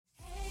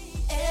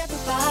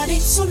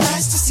It's so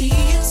nice to see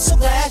you, so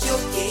glad you're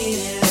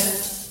here.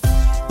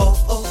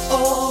 Oh, oh,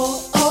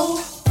 oh,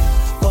 oh,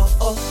 oh,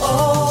 oh,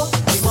 oh.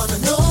 We wanna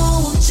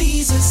know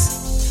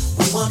Jesus,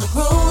 we wanna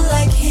grow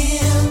like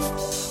him.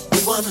 We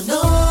wanna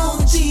know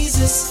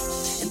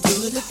Jesus and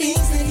do the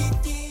things that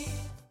he did.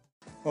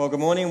 Well,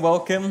 good morning,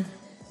 welcome.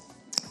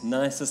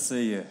 Nice to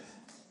see you.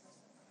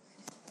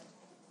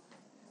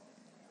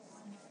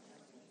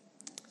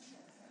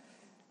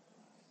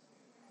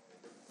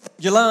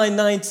 July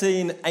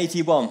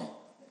 1981,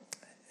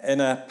 in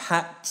a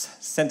packed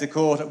centre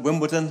court at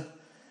Wimbledon,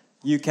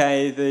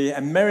 UK, the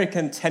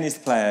American tennis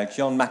player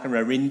John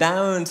McEnroe,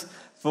 renowned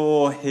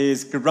for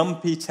his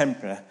grumpy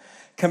temper,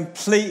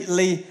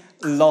 completely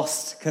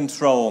lost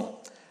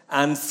control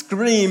and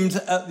screamed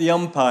at the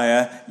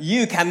umpire,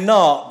 "You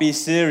cannot be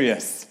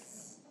serious."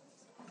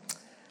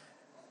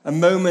 A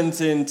moment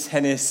in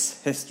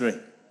tennis history.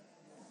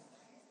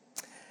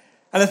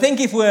 And I think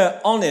if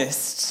we're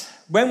honest,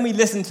 when we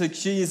listen to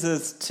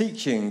Jesus'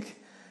 teaching,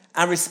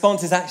 our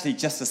response is actually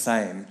just the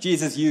same.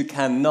 Jesus, you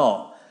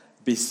cannot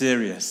be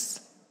serious.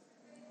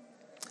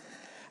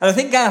 And I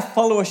think our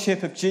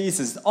followership of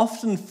Jesus is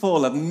often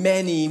full of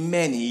many,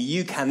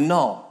 you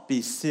cannot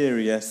be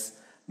serious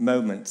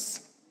moments.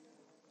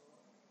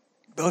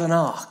 Build an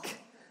ark,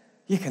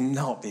 you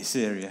cannot be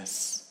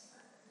serious.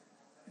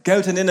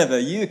 Go to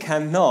Nineveh, you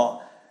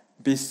cannot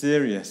be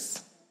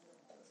serious.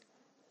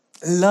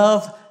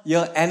 Love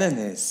your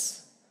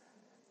enemies.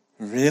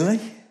 Really?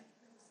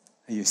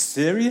 Are you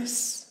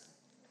serious?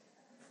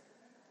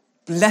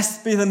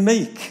 Blessed be the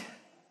meek.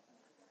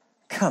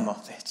 Come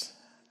off it.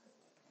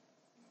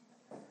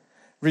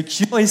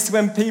 Rejoice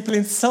when people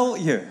insult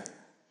you.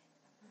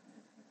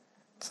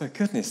 For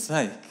goodness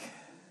sake.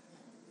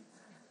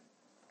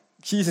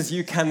 Jesus,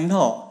 you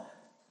cannot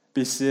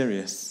be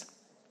serious.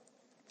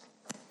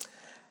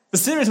 The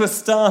series we're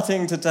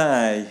starting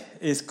today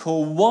is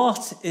called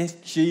What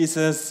If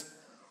Jesus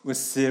Was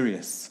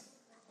Serious?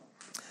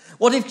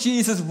 What if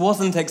Jesus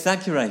wasn't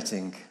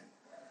exaggerating?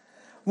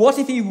 What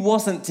if he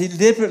wasn't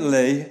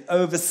deliberately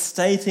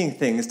overstating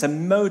things to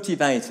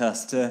motivate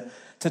us to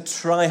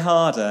try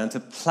harder and to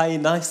play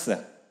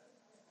nicer?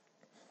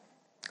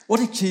 What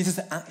if Jesus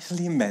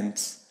actually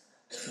meant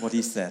what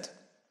he said?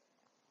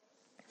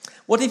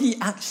 What if he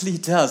actually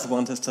does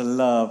want us to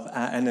love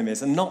our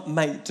enemies and not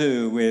make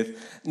do with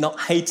not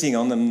hating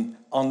on them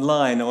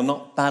online or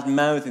not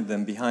bad-mouthing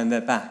them behind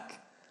their back?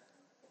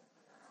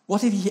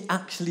 What if he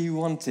actually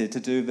wanted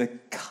to do the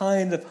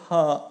kind of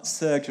heart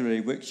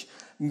surgery which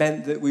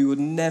meant that we would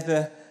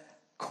never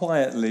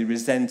quietly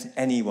resent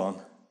anyone,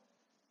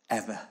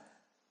 ever?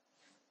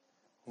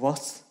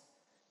 What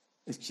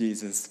if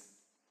Jesus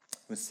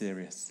was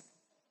serious?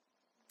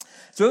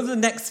 So over the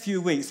next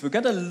few weeks, we're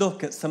going to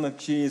look at some of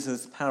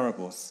Jesus'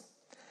 parables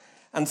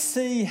and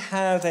see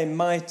how they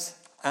might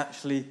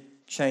actually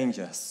change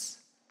us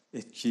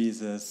if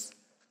Jesus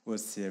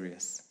was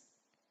serious.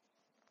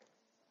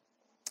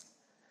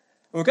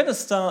 We're going to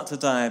start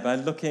today by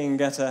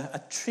looking at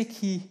a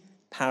tricky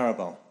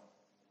parable,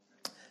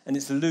 and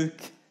it's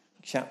Luke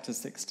chapter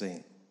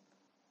 16.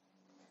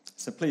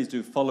 So please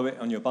do follow it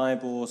on your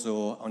Bibles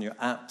or on your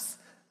apps,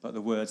 but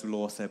the words will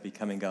also be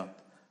coming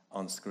up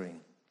on screen.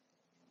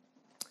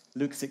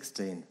 Luke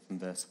 16 from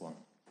verse 1.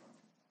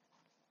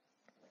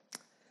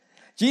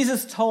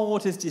 Jesus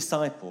told his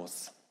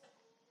disciples,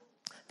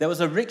 there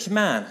was a rich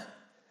man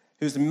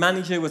whose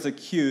manager was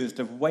accused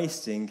of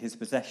wasting his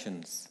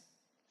possessions.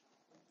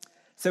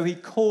 So he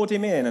called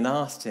him in and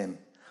asked him,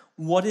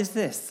 "What is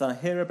this I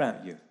hear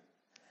about you?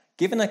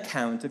 Give an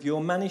account of your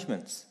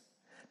management,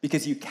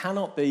 because you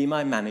cannot be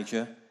my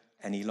manager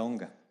any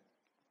longer."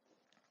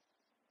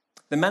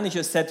 The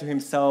manager said to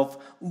himself,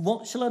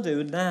 "What shall I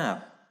do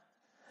now?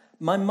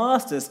 My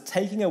master's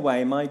taking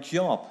away my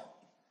job.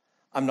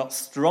 I'm not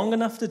strong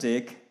enough to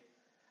dig,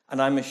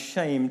 and I'm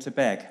ashamed to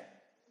beg.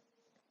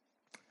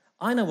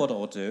 I know what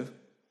I'll do,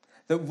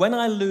 that when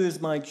I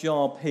lose my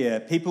job here,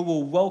 people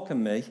will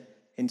welcome me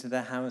into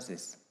their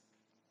houses."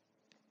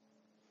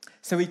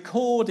 So he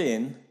called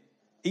in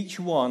each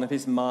one of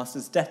his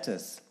master's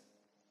debtors.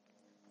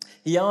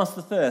 He asked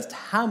the first,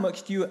 "How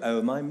much do you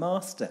owe my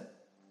master?"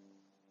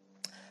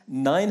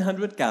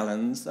 900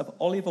 gallons of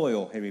olive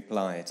oil, he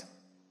replied.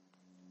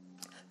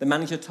 The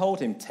manager told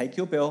him, "Take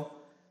your bill,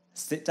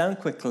 sit down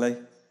quickly,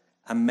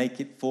 and make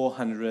it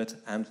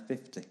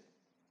 450.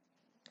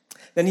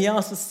 Then he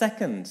asked the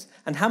second,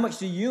 "And how much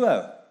do you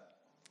owe?"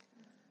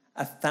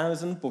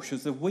 1,000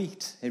 bushels of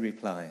wheat, he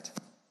replied.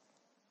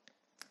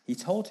 He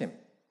told him,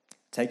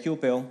 "Take your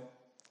bill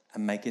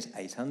and make it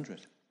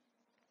 800.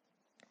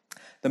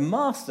 The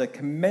master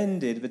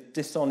commended the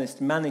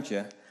dishonest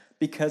manager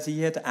because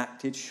he had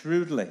acted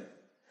shrewdly.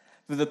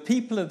 For the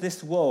people of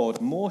this world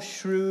are more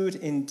shrewd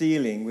in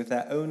dealing with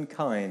their own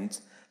kind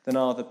than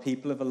are the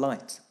people of the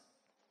light.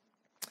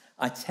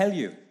 I tell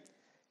you,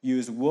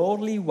 use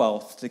worldly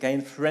wealth to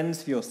gain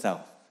friends for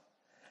yourself,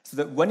 so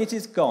that when it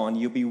is gone,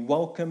 you'll be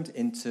welcomed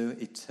into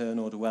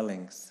eternal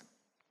dwellings.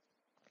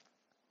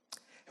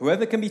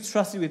 Whoever can be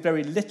trusted with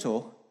very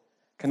little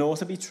can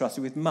also be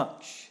trusted with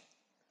much.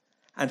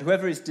 And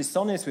whoever is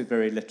dishonest with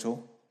very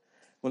little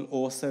will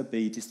also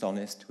be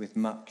dishonest with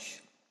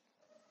much.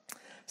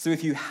 So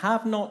if you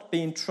have not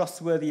been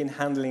trustworthy in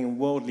handling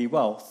worldly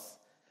wealth,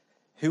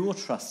 who will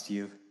trust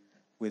you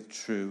with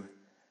true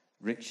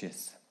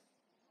riches?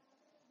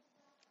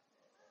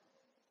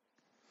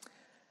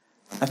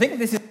 I think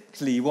this is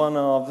actually one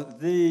of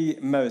the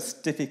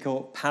most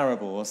difficult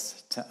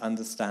parables to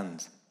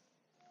understand.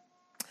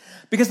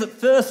 Because at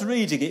first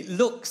reading, it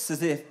looks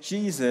as if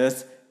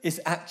Jesus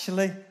is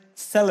actually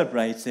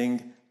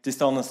celebrating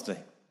dishonesty.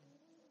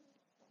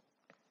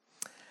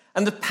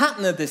 And the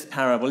pattern of this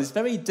parable is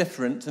very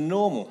different to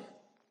normal.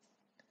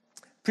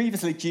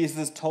 Previously, Jesus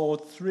has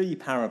told 3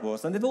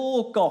 parables, and they've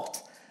all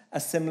got a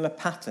similar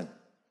pattern.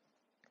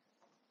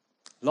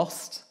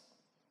 Lost,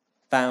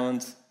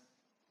 found,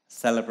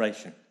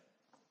 celebration.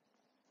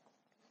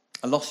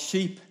 A lost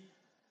sheep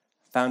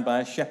found by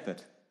a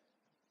shepherd.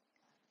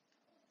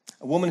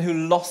 A woman who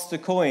lost a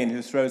coin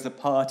who throws a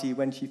party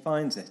when she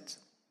finds it.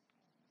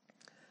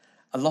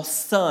 A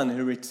lost son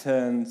who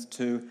returns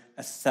to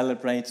a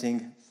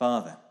celebrating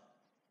father.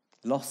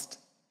 Lost,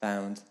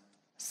 found,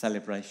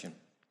 celebration.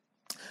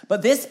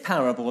 But this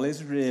parable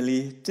is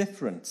really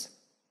different.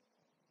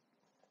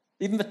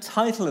 Even the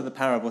title of the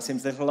parable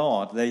seems a little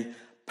odd. The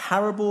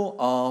parable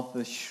of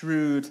the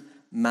shrewd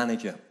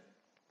manager.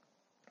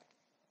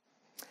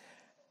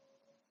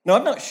 Now,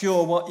 I'm not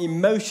sure what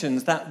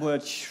emotions that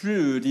word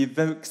shrewd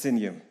evokes in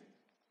you.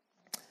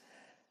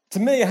 To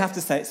me, I have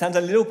to say, it sounds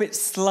a little bit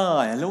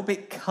sly, a little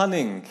bit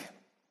cunning.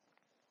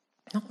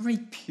 Not very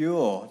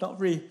pure, not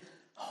very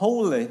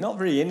holy, not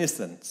very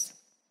innocent.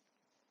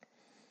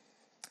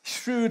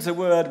 Shrewd's a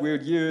word we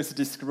would use to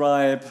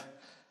describe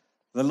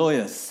the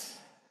lawyers,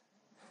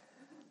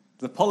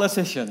 the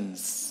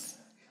politicians,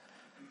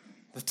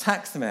 the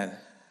taxmen,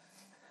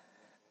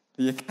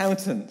 the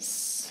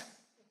accountants.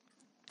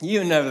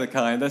 You know the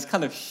kind, those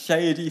kind of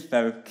shady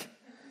folk.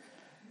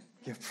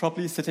 You're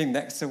probably sitting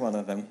next to one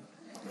of them.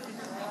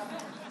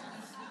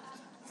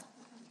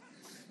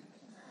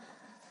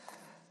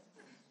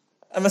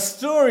 And the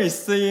story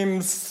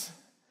seems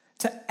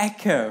to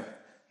echo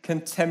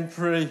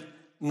contemporary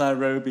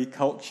Nairobi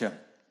culture.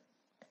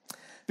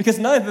 Because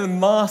neither the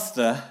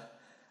master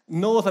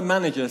nor the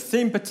manager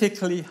seem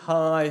particularly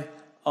high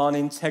on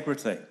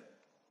integrity.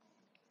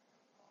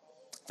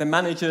 The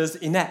manager's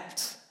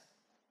inept,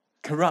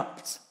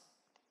 corrupt.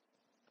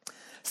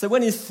 So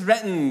when he's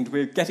threatened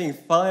with getting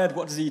fired,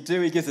 what does he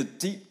do? He gives a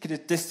deep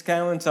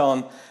discount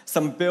on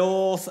some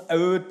bills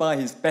owed by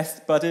his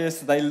best buddies,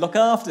 so they look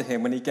after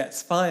him when he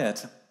gets fired.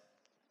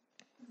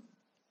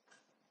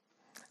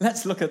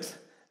 Let's look at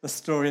the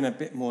story in a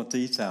bit more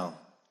detail.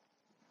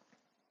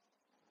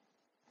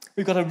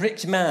 We've got a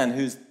rich man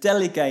who's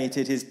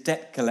delegated his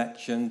debt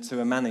collection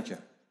to a manager.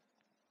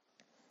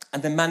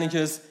 And the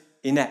manager's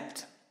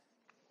inept.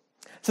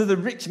 So the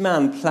rich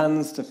man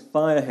plans to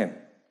fire him.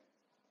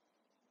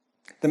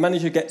 The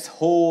manager gets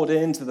hauled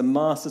into the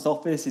master's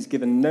office. He's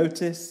given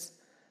notice.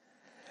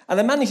 And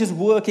the manager's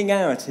working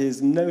out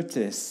his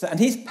notice. And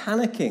he's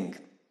panicking.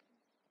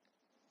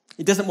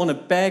 He doesn't want to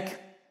beg.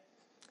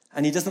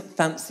 And he doesn't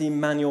fancy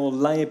manual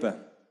labour.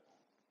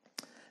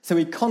 So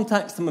he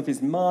contacts some of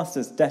his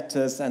master's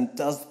debtors and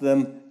does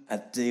them a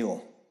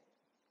deal.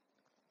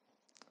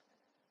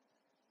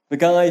 The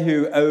guy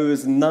who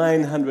owes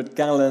 900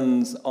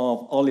 gallons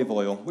of olive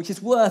oil, which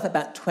is worth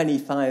about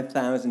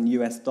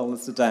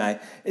 $25,000 today,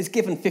 is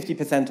given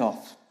 50%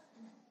 off.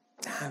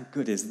 How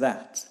good is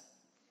that?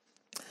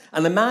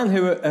 And the man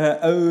who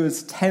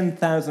owes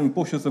 10,000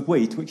 bushels of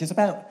wheat, which is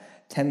about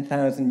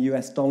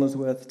 $10,000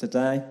 worth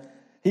today,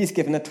 he's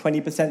given a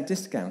 20%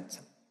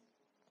 discount.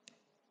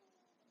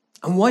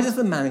 And why does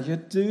the manager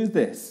do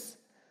this?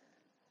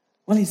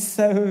 Well, he's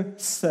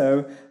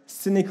so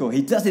cynical.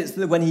 He does it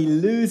so that when he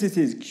loses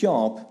his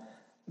job,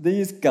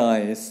 these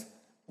guys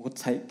will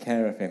take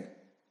care of him.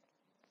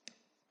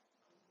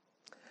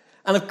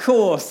 And of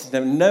course,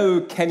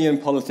 no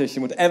Kenyan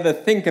politician would ever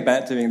think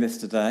about doing this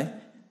today.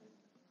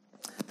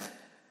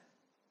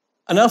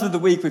 And after the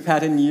week we've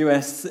had in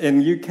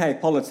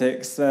UK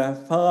politics,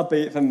 far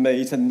be it from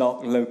me to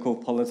knock local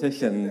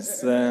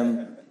politicians.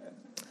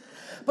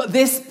 But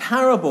this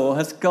parable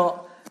has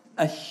got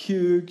a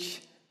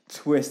huge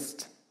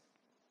twist.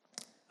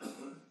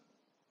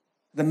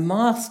 The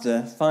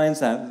master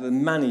finds out that the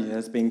manager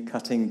has been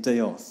cutting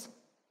deals.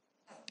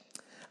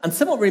 And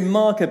somewhat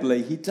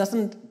remarkably, he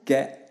doesn't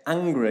get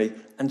angry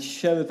and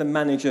show the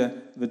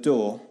manager the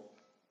door.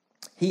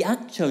 He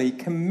actually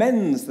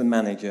commends the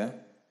manager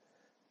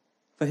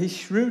for his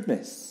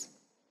shrewdness,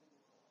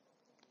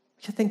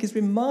 which I think is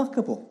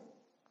remarkable.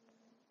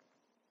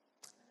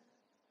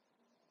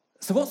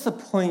 So what's the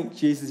point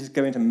Jesus is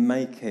going to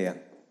make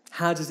here?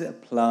 How does it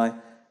apply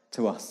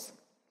to us?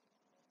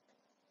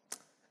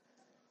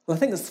 Well, I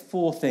think there's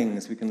 4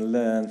 things we can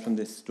learn from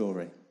this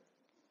story.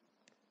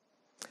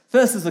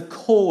 First, there's a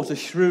call to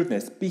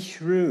shrewdness. Be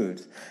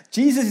shrewd.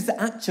 Jesus is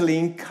actually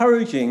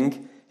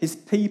encouraging his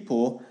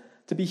people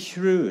to be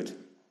shrewd.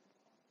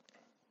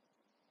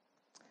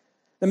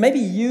 then maybe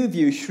you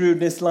view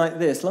shrewdness like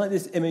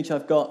this image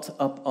I've got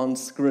up on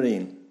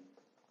screen.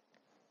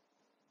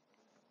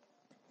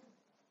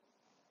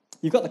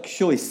 You've got the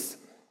choice,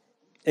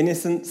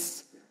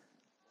 innocence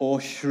or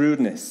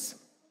shrewdness.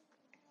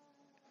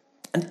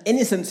 And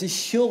innocence is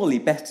surely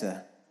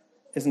better,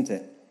 isn't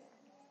it?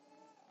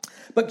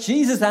 But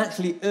Jesus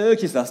actually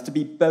urges us to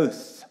be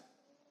both.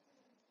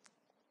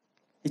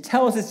 He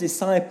tells his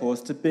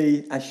disciples to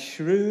be as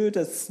shrewd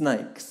as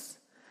snakes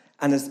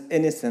and as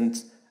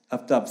innocent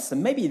of doves. So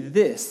maybe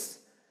this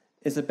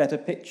is a better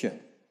picture.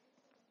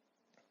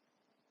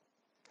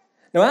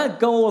 Now, our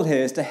goal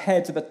here is to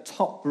head to the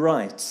top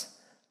right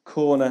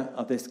corner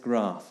of this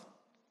graph.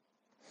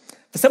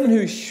 For someone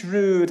who's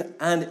shrewd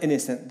and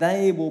innocent,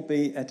 they will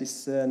be a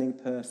discerning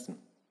person.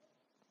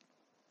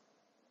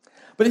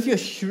 But if you're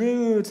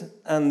shrewd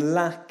and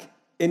lack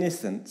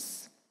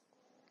innocence,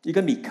 you're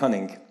going to be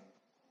cunning.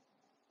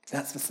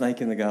 That's the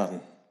snake in the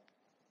garden.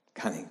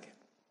 Cunning.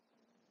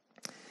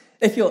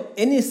 If you're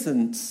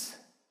innocent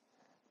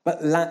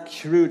but lack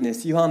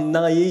shrewdness, you are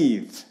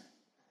naive.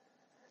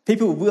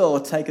 People will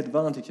take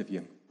advantage of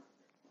you.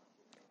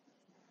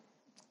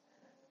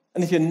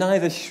 And if you're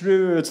neither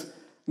shrewd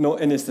nor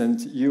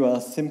innocent, you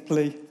are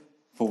simply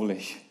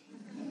foolish.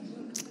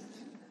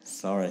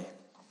 Sorry.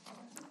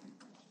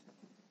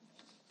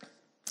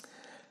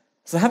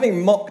 So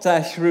having mocked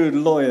our shrewd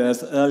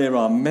lawyers earlier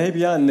on,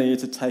 maybe I need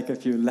to take a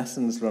few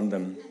lessons from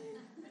them.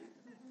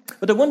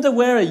 But I wonder,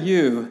 where are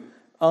you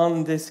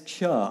on this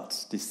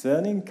chart?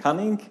 Discerning,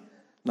 cunning,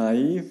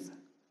 naive,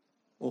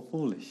 or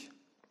foolish?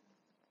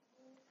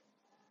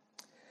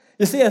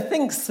 You see, I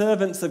think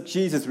servants of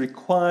Jesus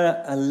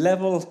require a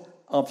level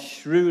of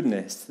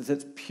shrewdness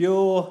that's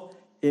pure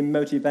in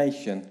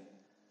motivation,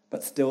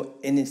 but still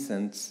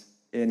innocent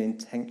in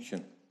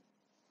intention.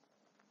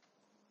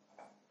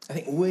 I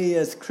think we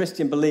as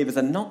Christian believers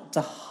are not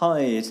to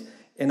hide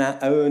in our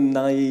own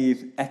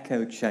naive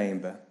echo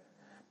chamber.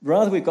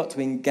 Rather, we've got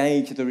to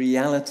engage the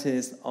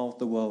realities of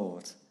the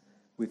world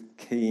with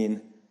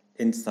keen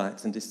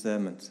insights and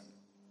discernment.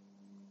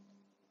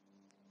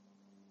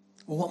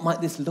 Well, what might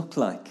this look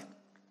like?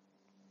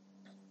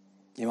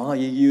 Are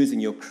you using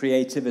your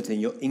creativity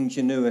and your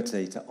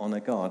ingenuity to honour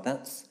God?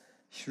 That's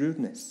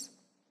shrewdness.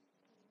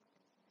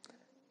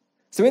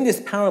 So in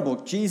this parable,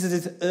 Jesus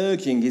is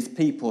urging his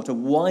people to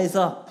wise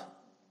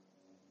up.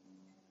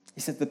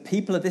 He said the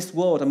people of this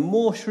world are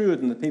more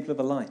shrewd than the people of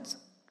the light.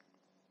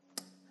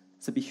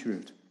 So be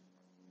shrewd.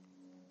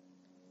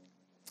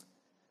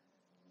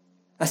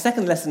 Our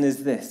second lesson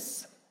is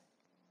this,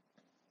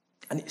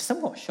 and it's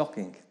somewhat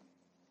shocking.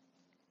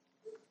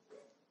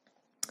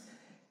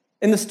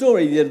 In the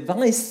story, the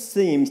advice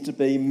seems to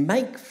be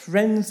make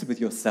friends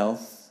with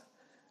yourself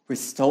with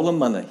stolen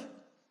money.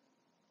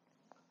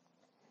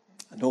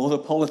 And all the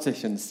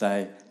politicians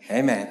say,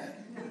 amen.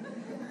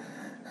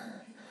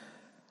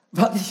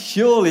 But this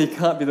surely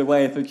can't be the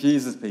way for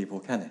Jesus' people,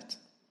 can it?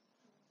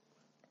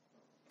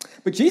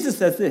 But Jesus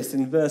says this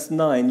in verse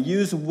 9,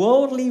 use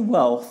worldly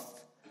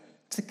wealth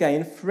to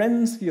gain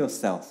friends for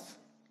yourself.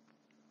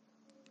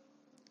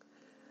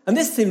 And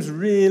this seems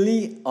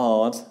really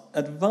odd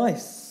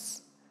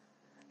advice,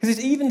 because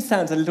it even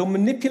sounds a little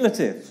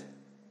manipulative.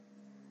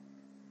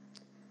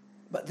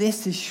 But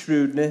this is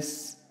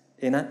shrewdness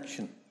in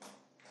action.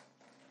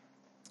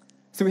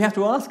 So we have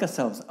to ask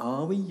ourselves,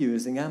 are we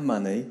using our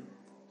money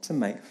to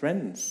make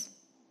friends?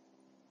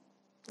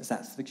 Because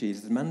that's the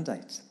Jesus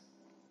mandate.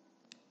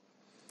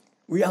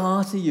 We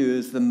are to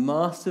use the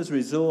master's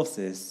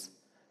resources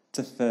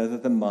to further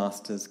the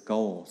master's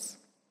goals.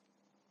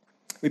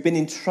 We've been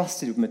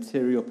entrusted with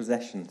material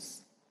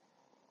possessions,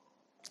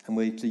 and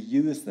we're to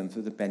use them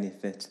for the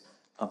benefit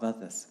of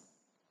others.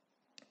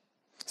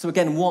 So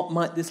again, what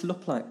might this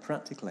look like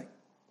practically?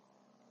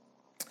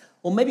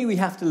 Or maybe we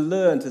have to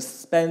learn to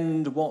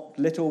spend what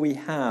little we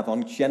have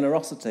on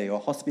generosity or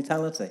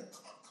hospitality.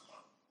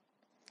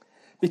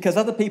 Because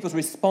other people's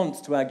response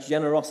to our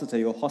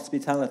generosity or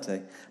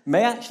hospitality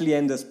may actually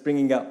end up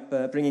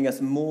bringing us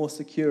more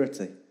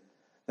security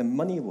than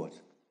money would.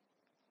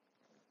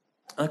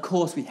 And of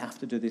course, we have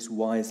to do this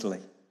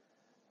wisely,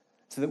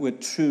 so that we're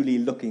truly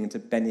looking to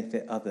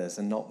benefit others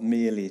and not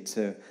merely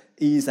to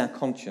ease our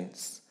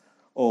conscience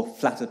or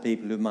flatter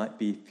people who might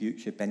be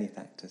future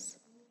benefactors.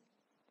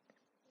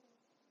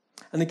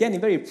 And again,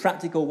 in very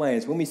practical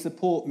ways, when we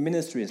support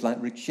ministries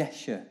like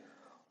Rajesha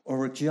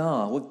or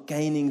Rajar, we're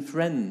gaining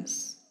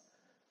friends.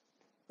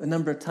 A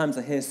number of times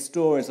I hear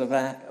stories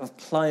of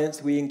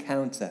clients we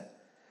encounter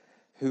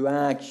who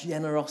our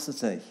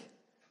generosity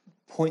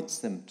points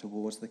them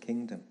towards the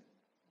kingdom.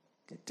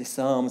 It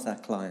disarms our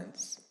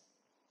clients.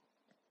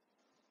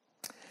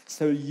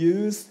 So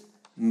use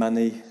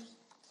money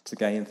to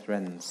gain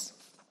friends.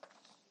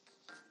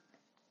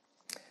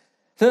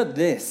 Third,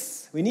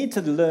 this, we need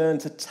to learn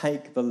to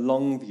take the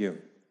long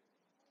view.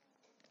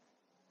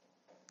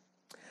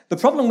 The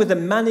problem with the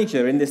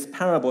manager in this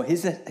parable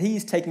is that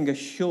he's taking a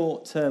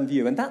short-term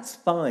view, and that's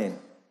fine.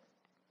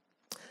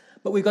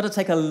 But we've got to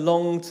take a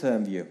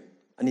long-term view,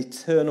 an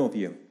eternal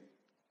view.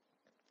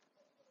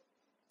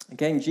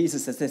 Again,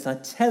 Jesus says this, I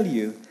tell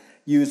you,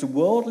 Use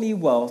worldly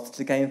wealth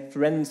to gain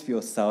friends for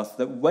yourself, so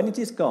that when it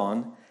is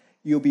gone,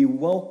 you'll be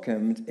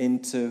welcomed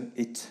into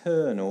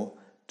eternal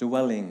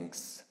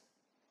dwellings.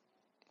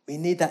 We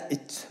need that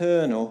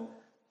eternal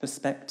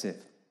perspective.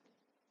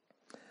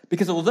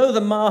 Because although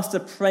the master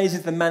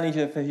praises the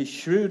manager for his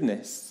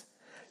shrewdness,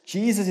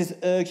 Jesus is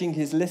urging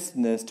his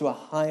listeners to a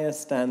higher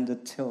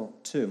standard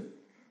too,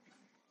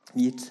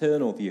 the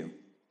eternal view.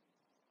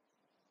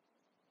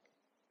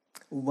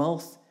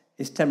 Wealth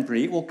is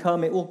temporary. It will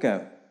come, it will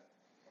go.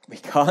 We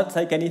can't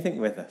take anything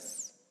with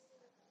us.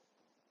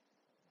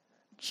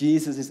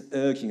 Jesus is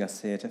urging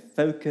us here to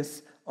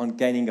focus on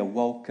gaining a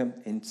welcome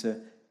into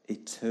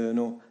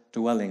eternal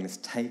dwellings.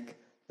 Take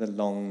the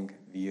long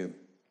view.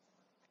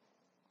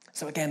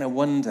 So again, I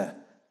wonder,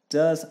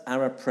 does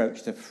our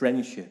approach to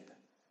friendship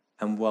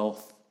and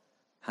wealth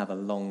have a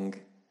long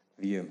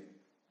view?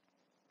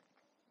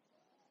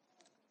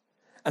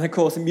 And of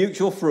course,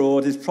 mutual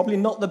fraud is probably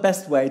not the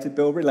best way to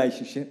build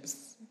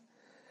relationships,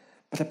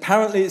 but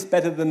apparently it's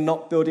better than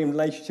not building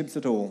relationships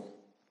at all.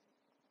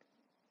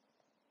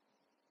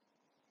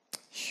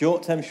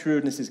 Short-term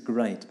shrewdness is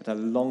great, but a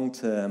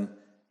long-term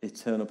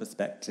eternal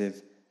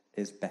perspective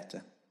is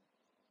better.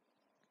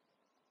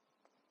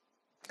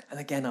 And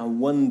again, I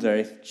wonder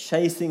if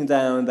chasing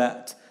down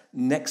that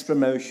next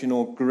promotion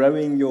or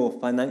growing your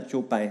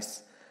financial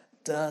base,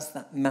 does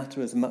that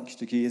matter as much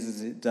to Jesus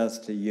as it does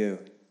to you?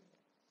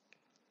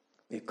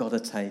 We've got to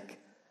take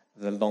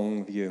the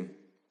long view.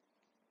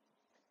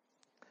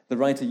 The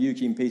writer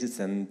Eugene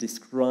Peterson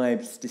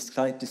describes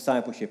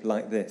discipleship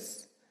like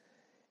this.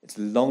 It's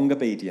long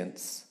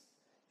obedience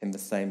in the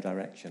same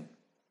direction.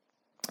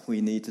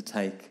 We need to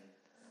take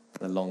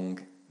the long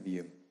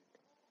view.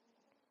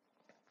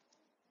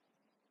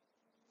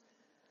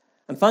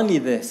 And finally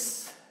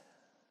this,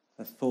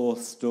 the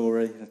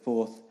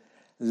fourth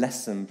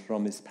lesson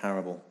from this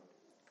parable.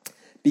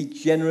 Be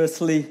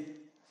generously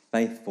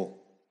faithful.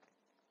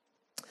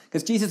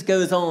 Because Jesus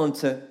goes on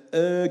to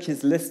urge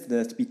his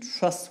listeners to be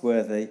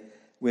trustworthy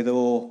with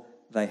all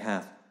they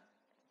have.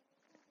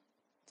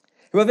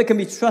 Whoever can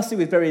be trusted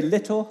with very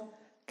little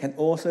can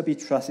also be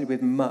trusted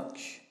with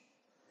much.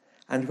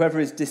 And whoever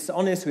is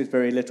dishonest with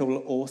very little will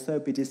also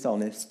be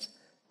dishonest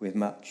with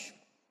much.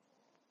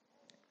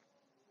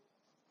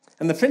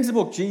 And the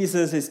principle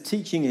Jesus is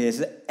teaching here is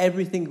that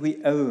everything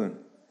we own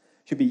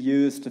should be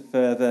used to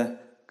further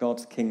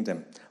God's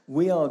kingdom.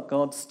 We are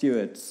God's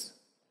stewards.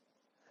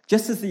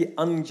 Just as the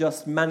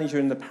unjust manager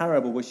in the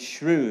parable was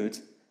shrewd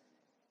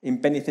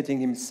in benefiting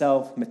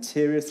himself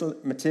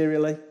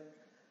materially,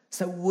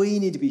 so we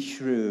need to be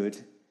shrewd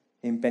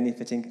in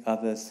benefiting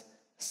others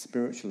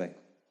spiritually.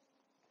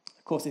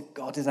 Of course, if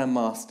God is our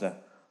master,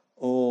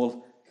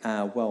 all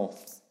our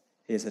wealth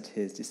is at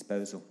his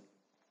disposal.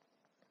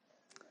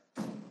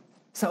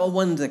 So I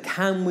wonder,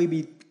 can we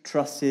be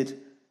trusted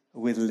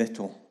with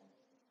little?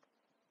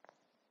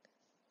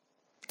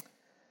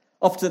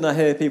 Often I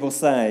hear people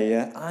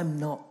say, I'm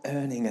not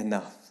earning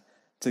enough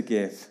to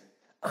give.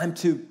 I'm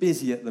too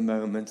busy at the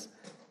moment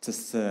to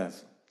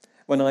serve.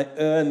 When I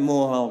earn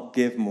more, I'll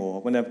give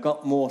more. When I've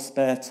got more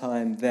spare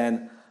time,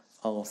 then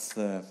I'll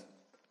serve.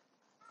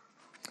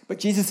 But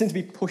Jesus seems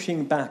to be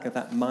pushing back at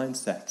that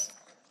mindset.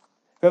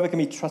 Whoever can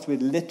be trusted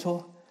with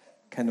little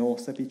can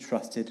also be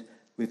trusted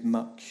with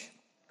much.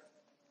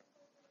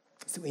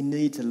 So we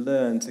need to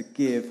learn to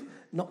give,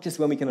 not just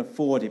when we can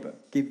afford it,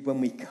 but give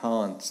when we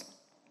can't.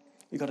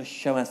 We've got to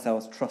show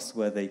ourselves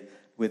trustworthy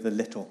with the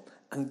little,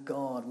 and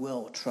God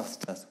will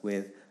trust us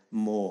with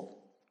more.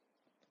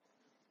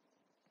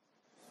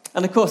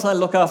 And of course, I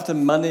look after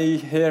money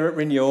here at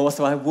Renewal,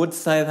 so I would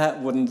say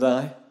that, wouldn't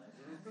I?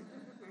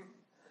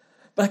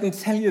 But I can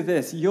tell you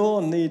this,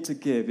 your need to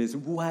give is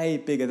way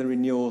bigger than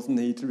Renewal's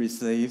need to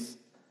receive.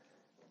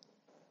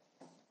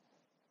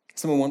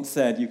 Someone once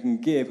said, you can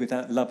give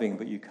without loving,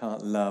 but you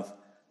can't love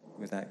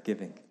without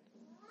giving.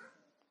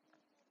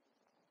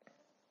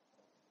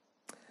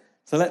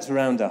 So let's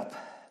round up.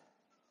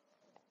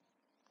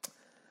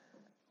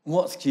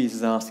 What's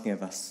Jesus asking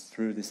of us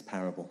through this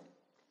parable?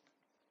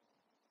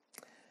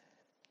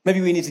 Maybe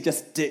we need to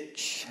just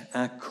ditch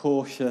our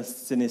cautious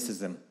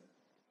cynicism,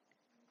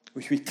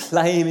 which we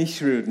claim is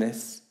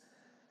shrewdness,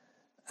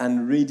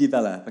 and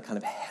redevelop a kind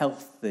of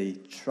healthy,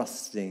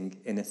 trusting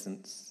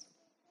innocence.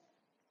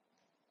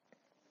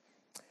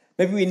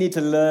 Maybe we need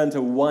to learn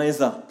to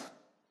wise up,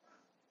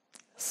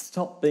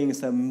 stop being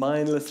so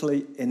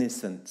mindlessly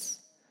innocent,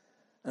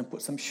 and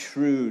put some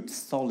shrewd,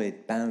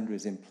 solid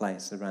boundaries in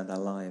place around our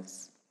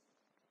lives.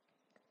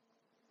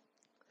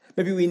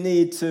 Maybe we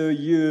need to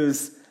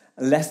use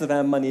less of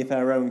our money for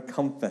our own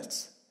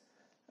comfort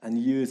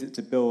and use it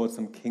to build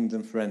some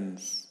kingdom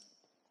friends.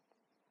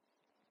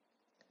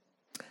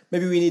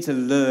 Maybe we need to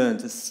learn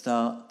to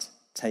start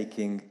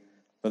taking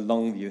the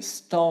long view,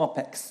 stop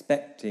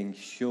expecting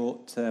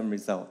short-term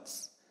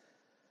results,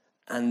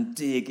 and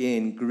dig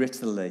in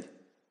grittily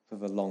for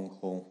the long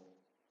haul.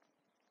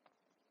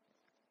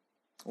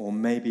 Or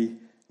maybe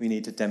we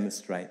need to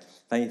demonstrate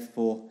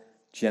faithful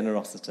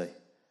generosity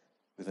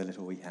with the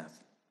little we have.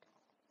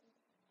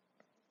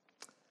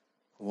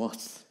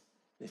 What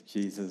if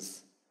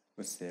Jesus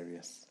was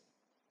serious.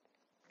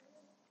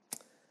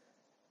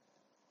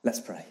 Let's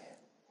pray.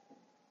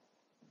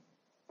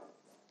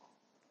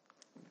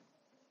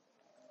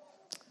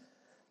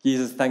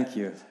 Jesus, thank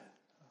you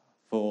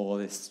for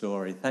this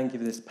story. Thank you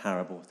for this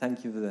parable.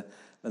 Thank you for the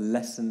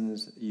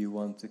lessons you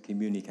want to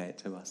communicate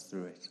to us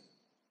through it.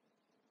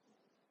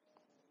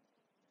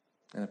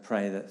 And I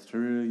pray that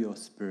through your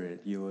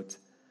Spirit you would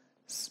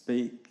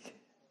speak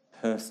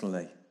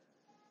personally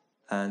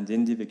and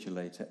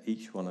individually to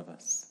each one of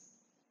us,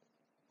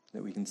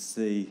 that we can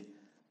see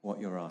what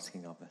you're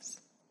asking of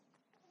us.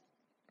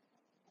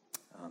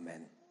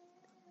 Amen.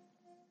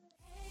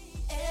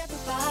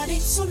 Everybody,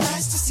 so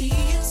nice to see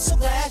you, so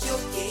glad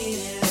you're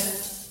here.